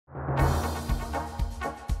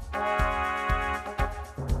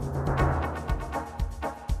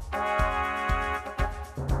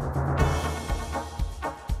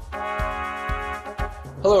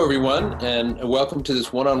Hello, everyone, and welcome to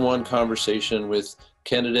this one-on-one conversation with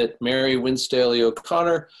candidate Mary Winstanley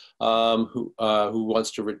O'Connor, who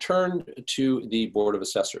wants to return to the Board of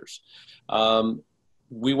Assessors.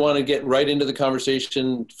 We want to get right into the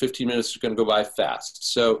conversation. 15 minutes is going to go by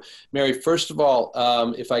fast. So, Mary, first of all,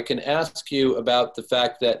 if I can ask you about the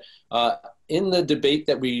fact that in the debate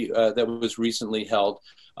that that was recently held,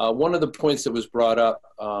 one of the points that was brought up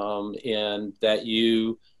and that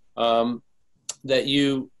you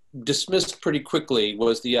dismissed pretty quickly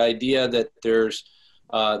was the idea that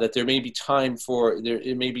there may be time for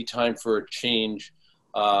a change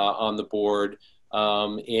on the board,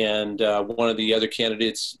 and one of the other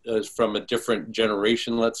candidates is from a different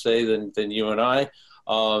generation, let's say, than you and I,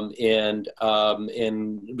 and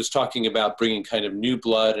was talking about bringing kind of new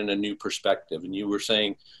blood and a new perspective, and you were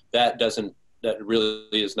saying that really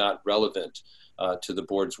is not relevant to the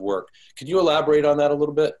board's work. Could you elaborate on that a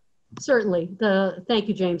little bit? Certainly. Thank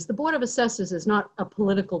you, James. The Board of Assessors is not a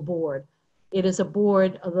political board. It is a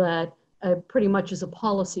board that pretty much is a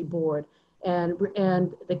policy board. And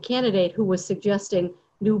the candidate who was suggesting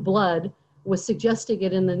new blood was suggesting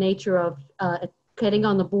it in the nature of getting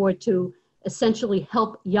on the board to essentially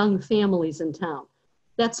help young families in town.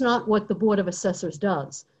 That's not what the Board of Assessors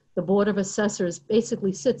does. The Board of Assessors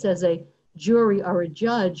basically sits as a jury or a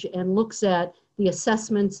judge and looks at the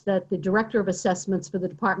assessments that the Director of Assessments for the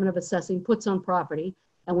Department of Assessing puts on property.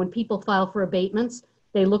 And when people file for abatements,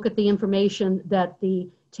 they look at the information that the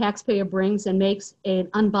taxpayer brings and makes an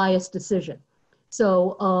unbiased decision.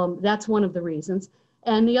 So that's one of the reasons.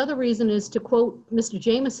 And the other reason is to quote Mr.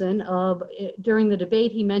 Jameson. During the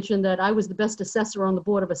debate, he mentioned that I was the best assessor on the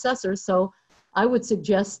Board of Assessors. So I would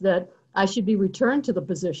suggest that I should be returned to the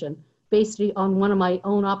position based on one of my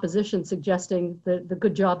own opposition suggesting the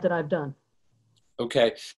good job that I've done.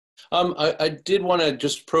 Okay. I did want to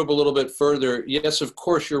just probe a little bit further. Yes, of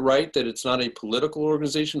course, you're right that it's not a political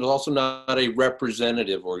organization. It's also not a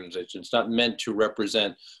representative organization. It's not meant to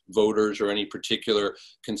represent voters or any particular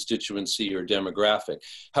constituency or demographic.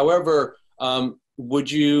 However,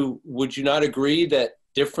 would you not agree that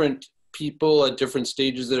different people at different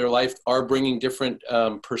stages of their life are bringing different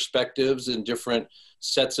perspectives and different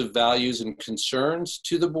sets of values and concerns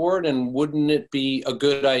to the board? And wouldn't it be a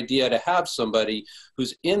good idea to have somebody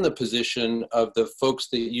who's in the position of the folks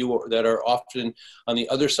that are often on the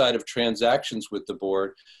other side of transactions with the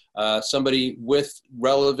board, somebody with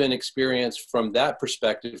relevant experience from that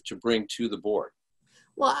perspective to bring to the board?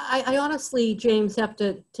 Well, I honestly, James, have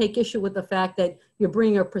to take issue with the fact that you're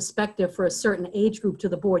bringing a perspective for a certain age group to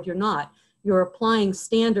the board. You're not. You're applying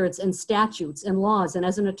standards and statutes and laws. And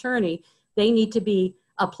as an attorney, they need to be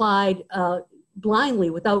applied blindly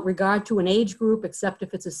without regard to an age group, except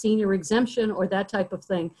if it's a senior exemption or that type of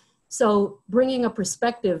thing. So bringing a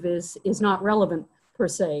perspective is not relevant per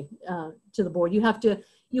se to the board. You have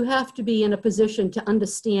to be in a position to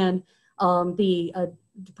understand the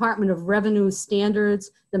Department of Revenue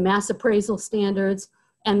standards, the mass appraisal standards,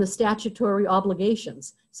 and the statutory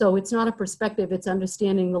obligations. So it's not a perspective, it's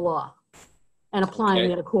understanding the law and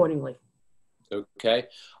applying it accordingly. Okay.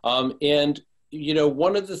 And, you know,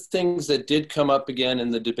 one of the things that did come up again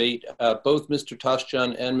in the debate, both Mr.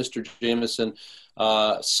 Toshjan and Mr. Jameson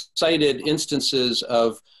cited instances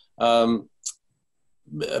of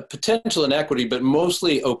potential inequity, but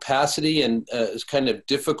mostly opacity and kind of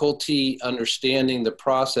difficulty understanding the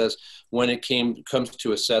process when it comes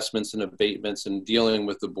to assessments and abatements and dealing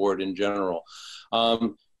with the board in general.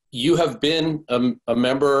 You have been a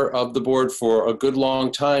member of the board for a good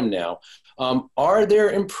long time now. Are there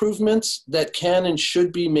improvements that can and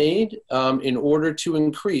should be made in order to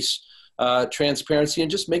increase transparency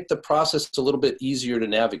and just make the process a little bit easier to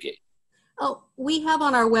navigate? Oh, we have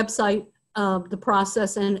on our website the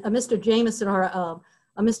process, and Mr. Jameson or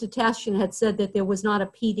Mr. Toshjan had said that there was not a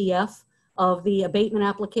PDF of the abatement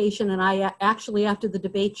application, and I actually, after the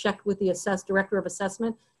debate, checked with the Director of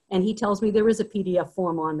Assessment, and he tells me there is a PDF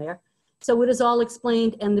form on there. So it is all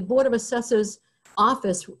explained, and the Board of Assessors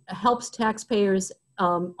office helps taxpayers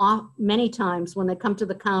many times when they come to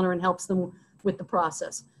the counter and helps them with the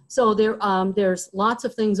process. So there's lots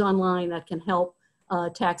of things online that can help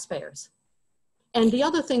taxpayers. And the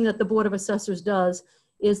other thing that the Board of Assessors does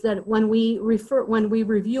is that when we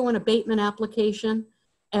review an abatement application,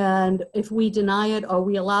 and if we deny it or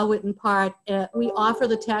we allow it in part, we offer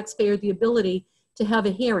the taxpayer the ability to have a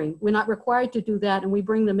hearing. We're not required to do that, and we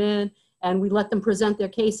bring them in and we let them present their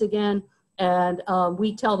case again, and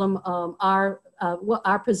we tell them our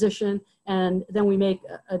position, and then we make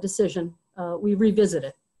a decision. We revisit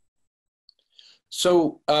it.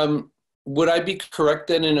 So would I be correct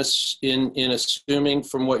then in assuming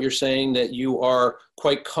from what you're saying that you are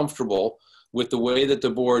quite comfortable with the way that the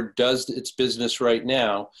board does its business right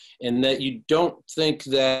now, and that you don't think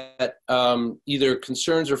that either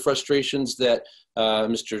concerns or frustrations that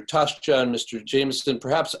Mr. Tascha and Mr. Jameson,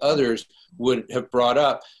 perhaps others, would have brought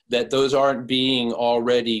up, that those aren't being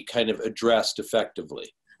already kind of addressed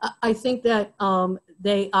effectively? I think that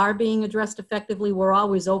they are being addressed effectively. We're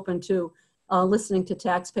always open to listening to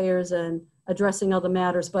taxpayers and addressing other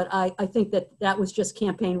matters, but I think that that was just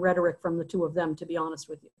campaign rhetoric from the two of them, to be honest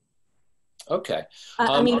with you. Okay.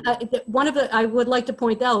 I would like to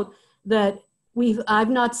point out that I've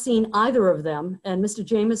not seen either of them, and Mr.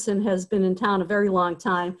 Jameson has been in town a very long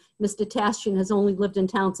time. Mr. Tashian has only lived in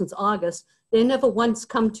town since August. They never once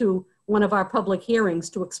come to one of our public hearings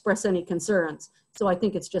to express any concerns. So I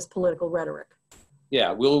think it's just political rhetoric.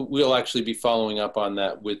 Yeah, we'll actually be following up on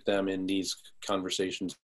that with them in these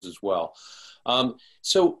conversations as well.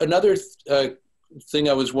 So another thing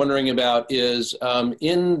I was wondering about is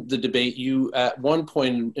in the debate, you at one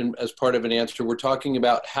point as part of an answer, we're talking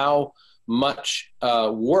about how much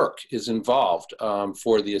work is involved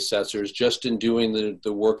for the assessors just in doing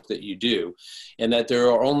the work that you do, and that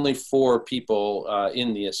there are only 4 people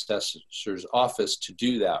in the assessor's office to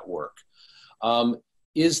do that work.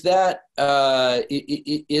 Is that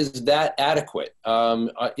adequate?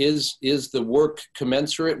 Is the work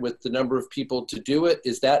commensurate with the number of people to do it?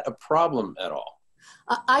 Is that a problem at all?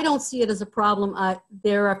 I don't see it as a problem.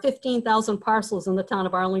 There are 15,000 parcels in the town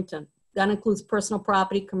of Arlington. That includes personal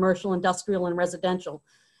property, commercial, industrial, and residential.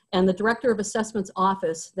 And the Director of Assessment's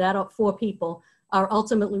office, that 4 people, are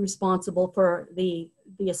ultimately responsible for the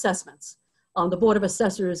assessments. The Board of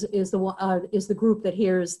Assessors is the group that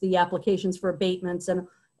hears the applications for abatements and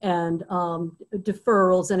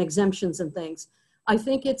deferrals and exemptions and things. I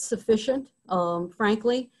think it's sufficient,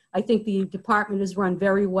 frankly. I think the department is run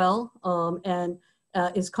very well and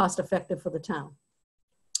is cost effective for the town.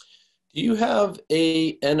 Do you have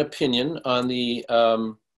an opinion on the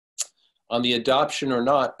adoption or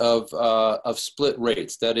not of split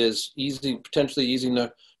rates? That is, potentially easing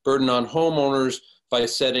the burden on homeowners by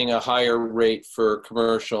setting a higher rate for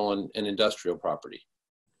commercial and industrial property.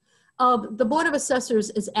 The Board of Assessors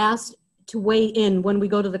is asked to weigh in when we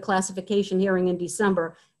go to the classification hearing in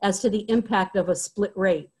December as to the impact of a split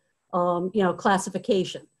rate,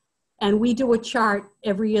 classification. And we do a chart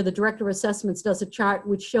every year. The Director of Assessments does a chart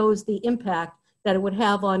which shows the impact that it would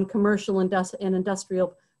have on commercial and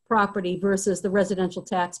industrial property versus the residential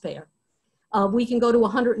taxpayer. We can go to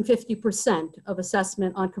 150% of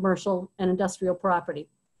assessment on commercial and industrial property.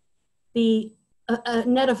 The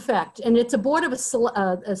net effect, and it's a board of a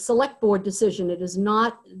select board decision. It is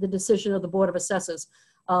not the decision of the Board of Assessors.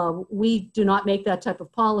 We do not make that type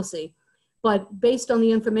of policy, but based on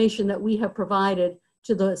the information that we have provided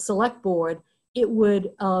to the select board, it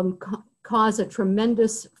would cause a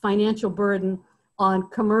tremendous financial burden on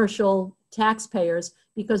commercial taxpayers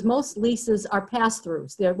because most leases are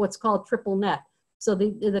pass-throughs. They're what's called triple net. So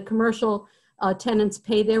the commercial tenants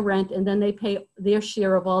pay their rent and then they pay their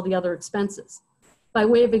share of all the other expenses. By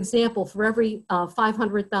way of example, for every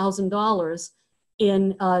 $500,000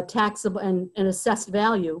 in taxable and assessed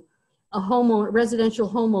value, residential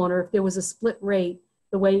homeowner, if there was a split rate,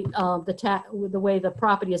 the way the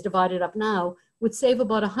property is divided up now, would save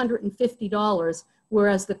about $150,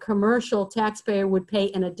 whereas the commercial taxpayer would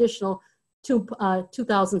pay an additional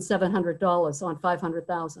 $2,700 on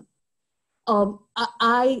 $500,000.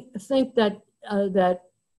 I think that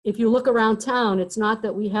if you look around town, it's not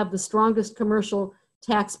that we have the strongest commercial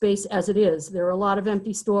tax base as it is. There are a lot of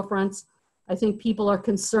empty storefronts. I think people are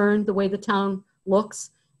concerned the way the town looks,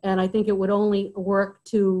 and I think it would only work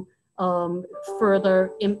to further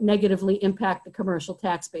negatively impact the commercial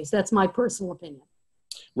tax base. That's my personal opinion.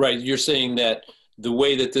 Right. You're saying that the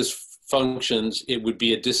way that this functions, it would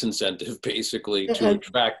be a disincentive basically to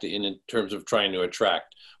attract in terms of trying to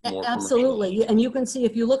attract more. Absolutely. And you can see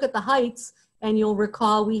if you look at the Heights, and you'll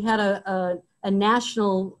recall we had a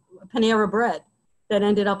national Panera Bread that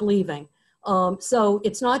ended up leaving. So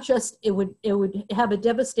it's not just, it would have a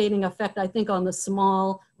devastating effect, I think, on the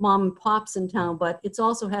small mom and pops in town, but it's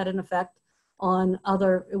also had an effect on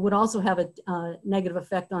it would also have a negative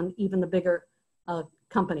effect on even the bigger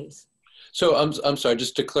companies. So I'm sorry,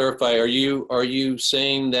 just to clarify, are you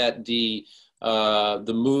saying that the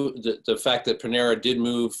fact that Panera did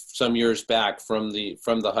move some years back from the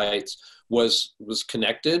Heights was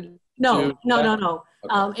connected? No.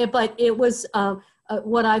 Okay. But it was,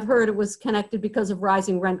 what I've heard, it was connected because of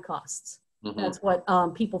rising rent costs. Mm-hmm. That's what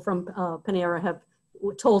people from Panera have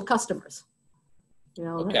told customers.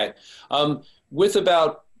 Okay. With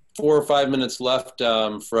about 4 or 5 minutes left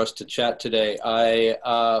for us to chat today.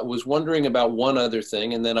 I was wondering about one other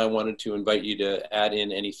thing, and then I wanted to invite you to add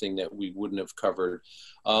in anything that we wouldn't have covered.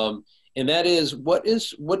 And that is, what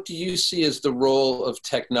do you see as the role of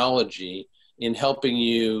technology in helping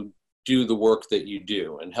you do the work that you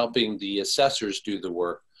do and helping the assessors do the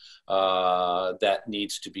work that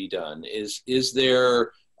needs to be done?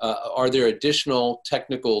 Are there additional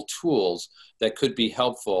technical tools that could be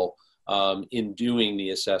helpful in doing the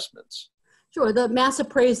assessments? Sure. The mass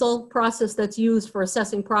appraisal process that's used for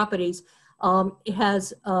assessing properties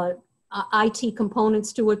has IT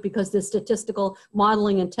components to it because there's statistical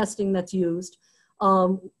modeling and testing that's used.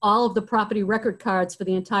 All of the property record cards for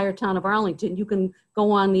the entire town of Arlington, you can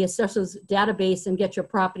go on the assessor's database and get your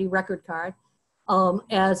property record card.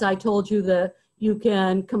 As I told you, you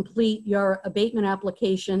can complete your abatement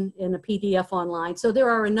application in a PDF online. So there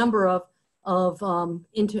are a number of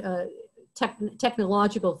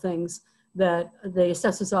technological things that the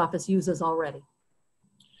assessor's office uses already.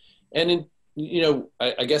 And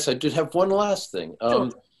I guess I did have one last thing. Sure.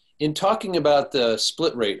 In talking about the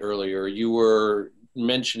split rate earlier, you were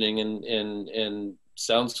mentioning, and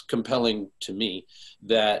sounds compelling to me,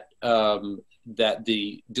 that that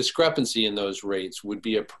the discrepancy in those rates would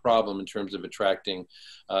be a problem in terms of attracting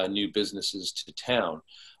new businesses to town.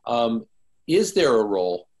 Is there a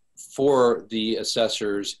role for the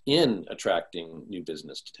assessors in attracting new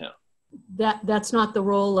business to town? That's not the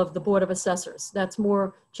role of the Board of Assessors. That's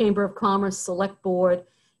more Chamber of Commerce, Select Board.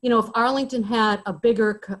 If Arlington had a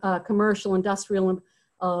bigger commercial, industrial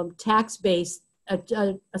tax base,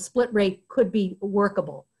 a split rate could be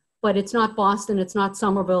workable. But it's not Boston, it's not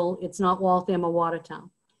Somerville, it's not Waltham or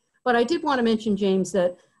Watertown. But I did want to mention, James,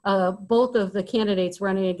 that both of the candidates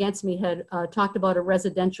running against me had talked about a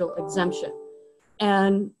residential exemption.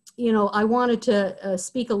 And, I wanted to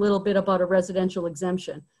speak a little bit about a residential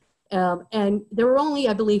exemption. And there were only,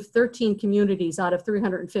 I believe, 13 communities out of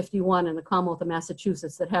 351 in the Commonwealth of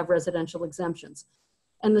Massachusetts that have residential exemptions.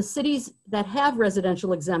 And the cities that have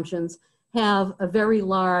residential exemptions have a very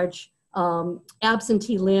large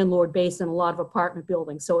absentee landlord base in a lot of apartment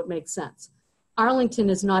buildings, so it makes sense. Arlington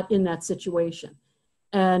is not in that situation.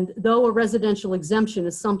 And though a residential exemption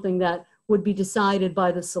is something that would be decided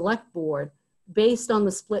by the Select Board, based on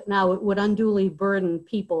the split now, it would unduly burden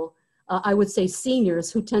people, I would say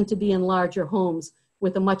seniors, who tend to be in larger homes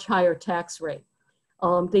with a much higher tax rate.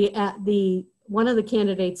 One of the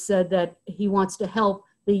candidates said that he wants to help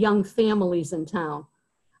the young families in town.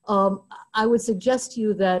 I would suggest to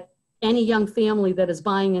you that any young family that is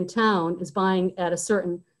buying in town is buying at a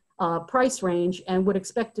certain price range and would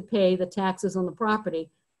expect to pay the taxes on the property.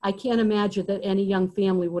 I can't imagine that any young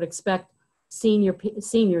family would expect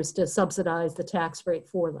seniors to subsidize the tax rate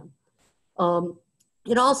for them.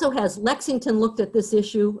 It also has, Lexington looked at this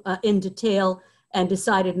issue in detail and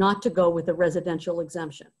decided not to go with a residential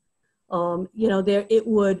exemption. It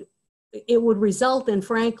would result in,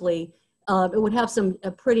 frankly, it would have some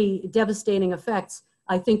pretty devastating effects.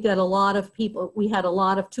 I think that a lot of people, we had a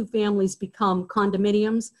lot of two families become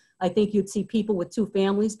condominiums. I think you'd see people with two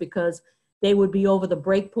families because they would be over the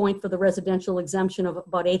break point for the residential exemption of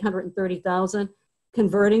about 830,000,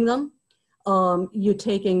 converting them. You're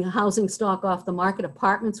taking housing stock off the market.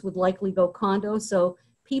 Apartments would likely go condos. So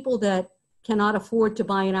people that cannot afford to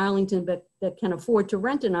buy in Arlington, but that can afford to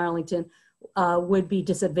rent in Arlington would be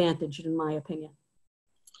disadvantaged, in my opinion.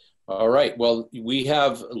 All right. Well, we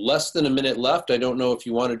have less than a minute left. I don't know if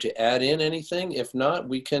you wanted to add in anything. If not,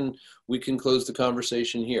 we can close the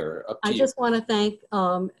conversation here. Up to you. I just want to thank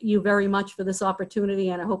you very much for this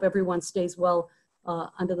opportunity, and I hope everyone stays well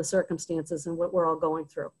under the circumstances and what we're all going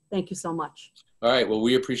through. Thank you so much. All right. Well,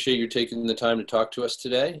 we appreciate you taking the time to talk to us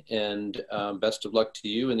today, and best of luck to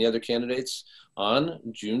you and the other candidates on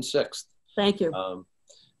June 6th. Thank you.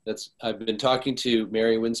 I've been talking to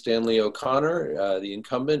Mary Winstanley O'Connor, the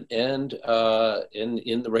incumbent, and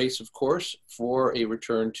in the race, of course, for a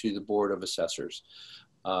return to the Board of Assessors.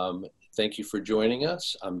 Thank you for joining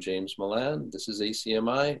us. I'm James Milan. This is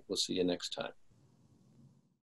ACMi. We'll see you next time.